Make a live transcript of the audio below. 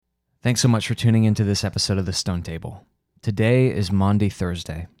Thanks so much for tuning into this episode of The Stone Table. Today is Maundy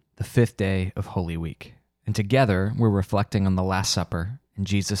Thursday, the 5th day of Holy Week, and together we're reflecting on the Last Supper and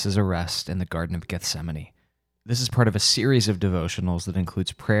Jesus' arrest in the Garden of Gethsemane. This is part of a series of devotionals that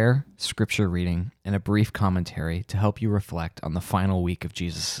includes prayer, scripture reading, and a brief commentary to help you reflect on the final week of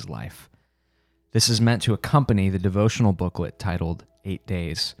Jesus' life. This is meant to accompany the devotional booklet titled 8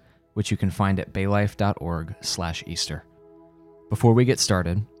 Days, which you can find at baylife.org/Easter. Before we get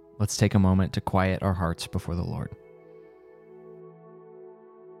started, let's take a moment to quiet our hearts before the Lord.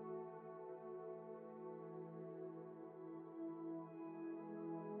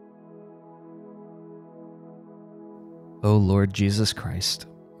 O Lord Jesus Christ,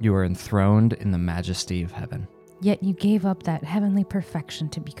 you are enthroned in the majesty of heaven. Yet you gave up that heavenly perfection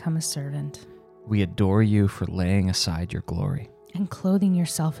to become a servant, We adore you for laying aside your glory. and clothing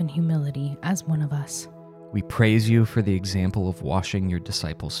yourself in humility as one of us. We praise you for the example of washing your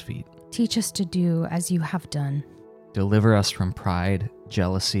disciples' feet. Teach us to do as you have done, Deliver us from pride,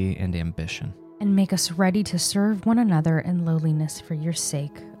 jealousy, and ambition. and make us ready to serve one another in lowliness for your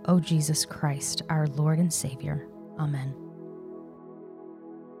sake, O Jesus Christ, our Lord and Savior. Amen.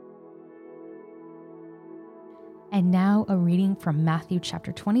 And now a reading from Matthew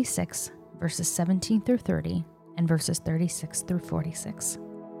chapter 26, verses 17 through 30, and verses 36 through 46.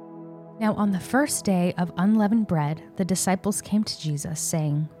 Now on the first day of unleavened bread, the disciples came to Jesus,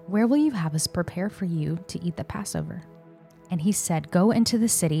 saying, "Where will you have us prepare for you to eat the Passover?" And he said, "Go into the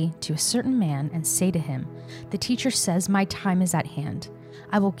city to a certain man and say to him, 'The teacher says, my time is at hand.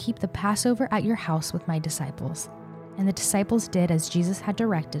 I will keep the Passover at your house with my disciples.' And the disciples did as Jesus had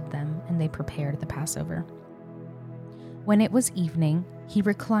directed them, and they prepared the Passover. When it was evening, he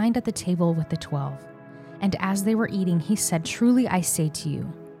reclined at the table with the 12. And as they were eating, he said, 'Truly I say to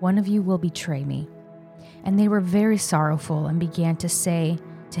you, one of you will betray me.' And they were very sorrowful and began to say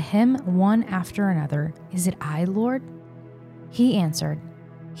to him one after another, 'Is it I, Lord?' He answered,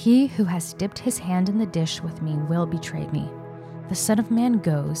 'He who has dipped his hand in the dish with me will betray me. The Son of Man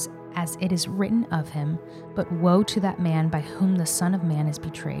goes as it is written of him, but woe to that man by whom the Son of Man is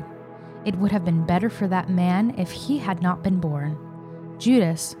betrayed. It would have been better for that man if he had not been born.'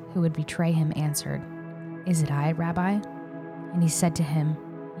 Judas, who would betray him, answered, 'Is it I, Rabbi?' And he said to him,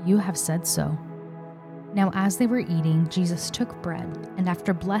 'You have said so.' Now as they were eating, Jesus took bread, and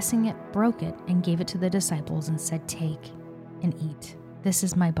after blessing it, broke it, and gave it to the disciples, and said, 'Take and eat. This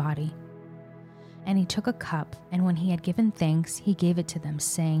is my body.' And he took a cup, and when he had given thanks, he gave it to them,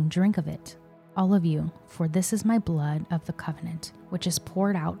 saying, 'Drink of it, all of you, for this is my blood of the covenant, which is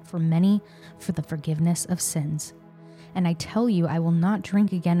poured out for many for the forgiveness of sins. And I tell you, I will not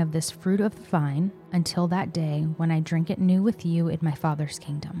drink again of this fruit of the vine until that day when I drink it new with you in my Father's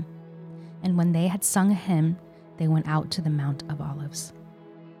kingdom.' And when they had sung a hymn, they went out to the Mount of Olives.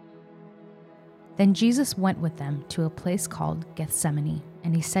 Then Jesus went with them to a place called Gethsemane,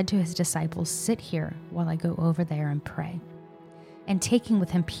 and he said to his disciples, 'Sit here while I go over there and pray.' And taking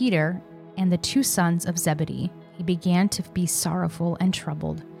with him Peter and the 2 sons of Zebedee, he began to be sorrowful and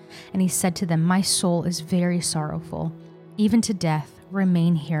troubled. And he said to them, 'My soul is very sorrowful, even to death.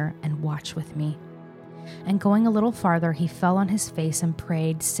 Remain here and watch with me.' And going a little farther, he fell on his face and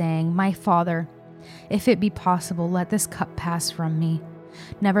prayed, saying, 'My Father, if it be possible, let this cup pass from me.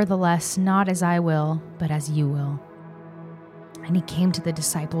 Nevertheless, not as I will, but as you will.' And he came to the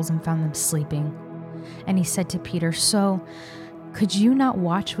disciples and found them sleeping. And he said to Peter, 'So, could you not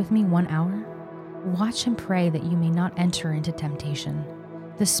watch with me 1 hour? Watch and pray that you may not enter into temptation.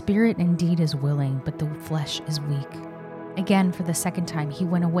 The spirit indeed is willing, but the flesh is weak.' Again, for the second time, he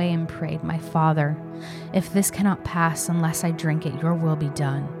went away and prayed, 'My Father, if this cannot pass unless I drink it, your will be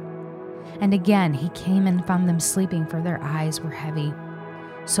done.' And again he came and found them sleeping, for their eyes were heavy.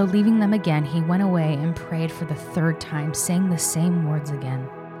 So leaving them again, he went away and prayed for the 3rd time, saying the same words again.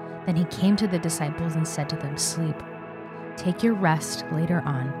 Then he came to the disciples and said to them, 'Sleep. Take your rest later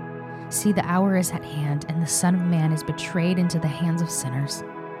on. See, the hour is at hand, and the Son of Man is betrayed into the hands of sinners.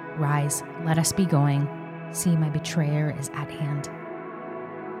 Rise, let us be going. See, my betrayer is at hand.'"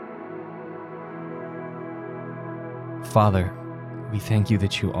 Father, we thank you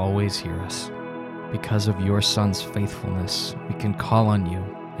that you always hear us. Because of your Son's faithfulness, we can call on you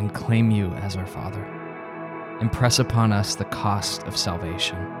and claim you as our Father. Impress upon us the cost of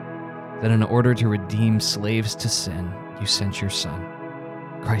salvation, that in order to redeem slaves to sin, you sent your Son.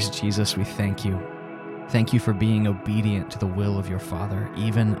 Christ Jesus, we thank you. Thank you for being obedient to the will of your Father,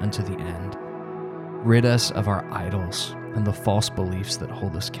 even unto the end. Rid us of our idols and the false beliefs that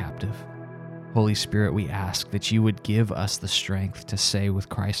hold us captive. Holy Spirit, we ask that you would give us the strength to say with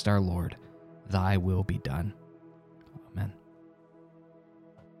Christ our Lord, "Thy will be done." Amen.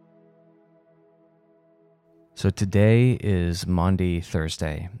 So today is Maundy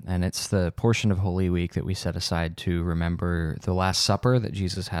Thursday, and it's the portion of Holy Week that we set aside to remember the Last Supper that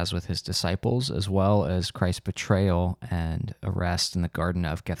Jesus has with his disciples, as well as Christ's betrayal and arrest in the Garden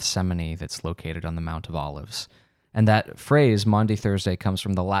of Gethsemane that's located on the Mount of Olives. And that phrase, Maundy Thursday, comes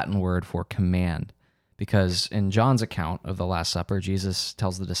from the Latin word for command, because in John's account of the Last Supper, Jesus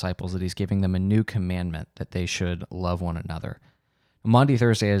tells the disciples that he's giving them a new commandment, that they should love one another. Maundy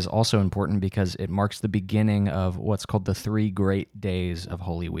Thursday is also important because it marks the beginning of what's called the 3 great days of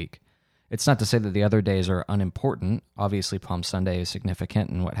Holy Week. It's not to say that the other days are unimportant. Obviously, Palm Sunday is significant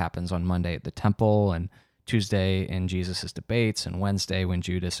in what happens on Monday at the temple, and Tuesday in Jesus' debates, and Wednesday when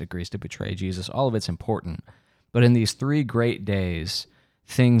Judas agrees to betray Jesus. All of it's important. But in these 3 great days,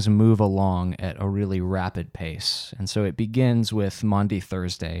 things move along at a really rapid pace. And so it begins with Maundy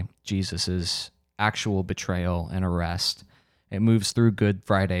Thursday, Jesus' actual betrayal and arrest. It moves through Good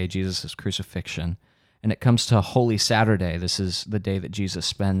Friday, Jesus' crucifixion, and it comes to Holy Saturday. This is the day that Jesus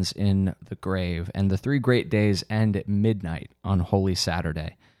spends in the grave, and the 3 great days end at midnight on Holy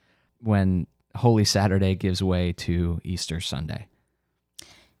Saturday, when Holy Saturday gives way to Easter Sunday.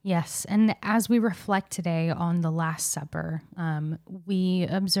 Yes, and as we reflect today on the Last Supper, we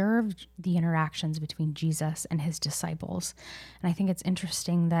observed the interactions between Jesus and his disciples, and I think it's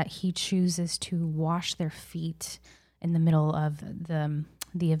interesting that he chooses to wash their feet in the middle of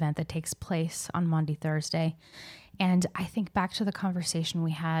the event that takes place on Maundy Thursday. And I think back to the conversation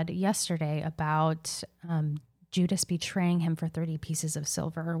we had yesterday about Judas betraying him for 30 pieces of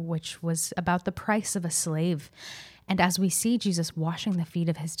silver, which was about the price of a slave. And as we see Jesus washing the feet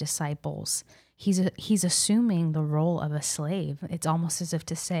of his disciples, he's assuming the role of a slave. It's almost as if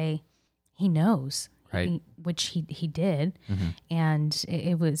to say he knows, right? Which he did. Mm-hmm. And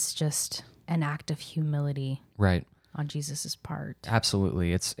it was just an act of humility. Right. On Jesus's part.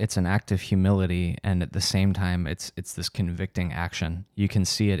 Absolutely. It's an act of humility, and at the same time it's this convicting action. You can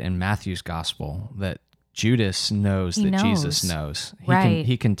see it in Matthew's gospel that Judas knows that Jesus knows.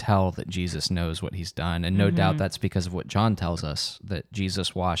 He can tell that Jesus knows what he's done, and no doubt that's because of what John tells us, that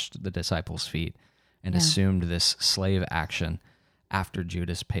Jesus washed the disciples' feet and assumed this slave action after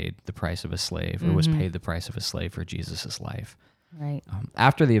Judas paid the price of a slave, or was paid the price of a slave for Jesus' life. Right.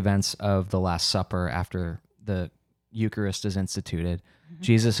 After the events of the Last Supper, after the Eucharist is instituted,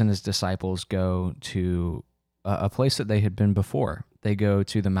 Jesus and his disciples go to a place that they had been before. They go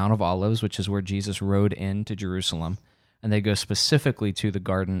to the Mount of Olives, which is where Jesus rode into Jerusalem, and they go specifically to the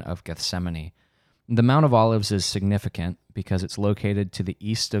Garden of Gethsemane. The Mount of Olives is significant because it's located to the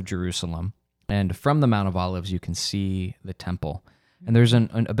east of Jerusalem, and from the Mount of Olives you can see the temple. And there's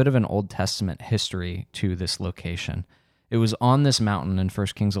a bit of an Old Testament history to this location. It was on this mountain in 1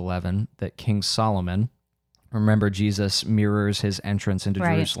 Kings 11 that King Solomon, remember, Jesus mirrors his entrance into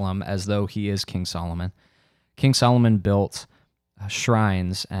Jerusalem as though he is King Solomon. King Solomon built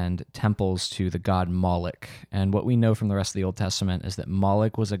shrines and temples to the god Moloch. And what we know from the rest of the Old Testament is that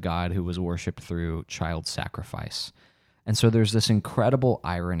Moloch was a god who was worshipped through child sacrifice. And so there's this incredible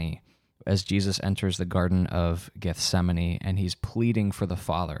irony as Jesus enters the Garden of Gethsemane, and he's pleading for the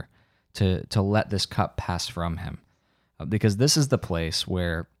Father to let this cup pass from him. Because this is the place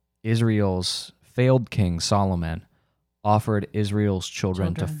where Israel's failed king Solomon offered Israel's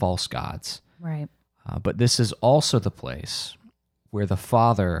children to false gods. Right. But this is also the place where the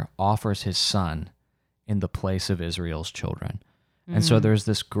Father offers his Son in the place of Israel's children. And so there's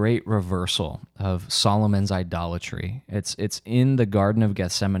this great reversal of Solomon's idolatry. It's in the Garden of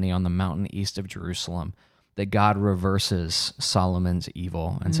Gethsemane on the mountain east of Jerusalem that God reverses Solomon's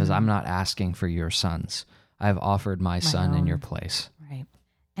evil and says, I'm not asking for your sons. I've offered my son in your place. Right.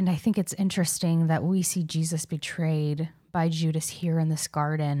 And I think it's interesting that we see Jesus betrayed by Judas here in this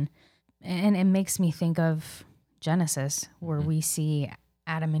garden. And it makes me think of Genesis, where we see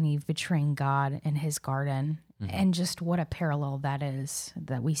Adam and Eve betraying God in his garden. And just what a parallel that is,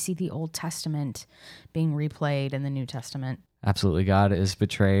 that we see the Old Testament being replayed in the New Testament. Absolutely. God is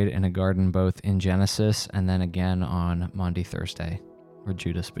betrayed in a garden both in Genesis and then again on Maundy Thursday, where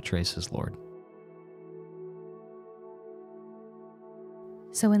Judas betrays his Lord.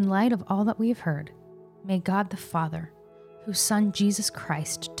 So in light of all that we have heard, may God the Father, whose Son Jesus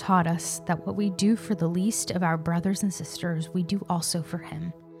Christ taught us that what we do for the least of our brothers and sisters, we do also for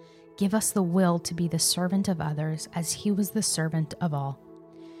him, give us the will to be the servant of others as he was the servant of all.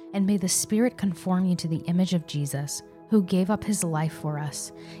 And may the Spirit conform you to the image of Jesus, who gave up his life for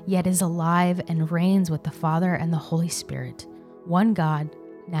us, yet is alive and reigns with the Father and the Holy Spirit, one God,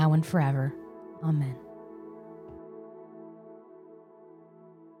 now and forever. Amen.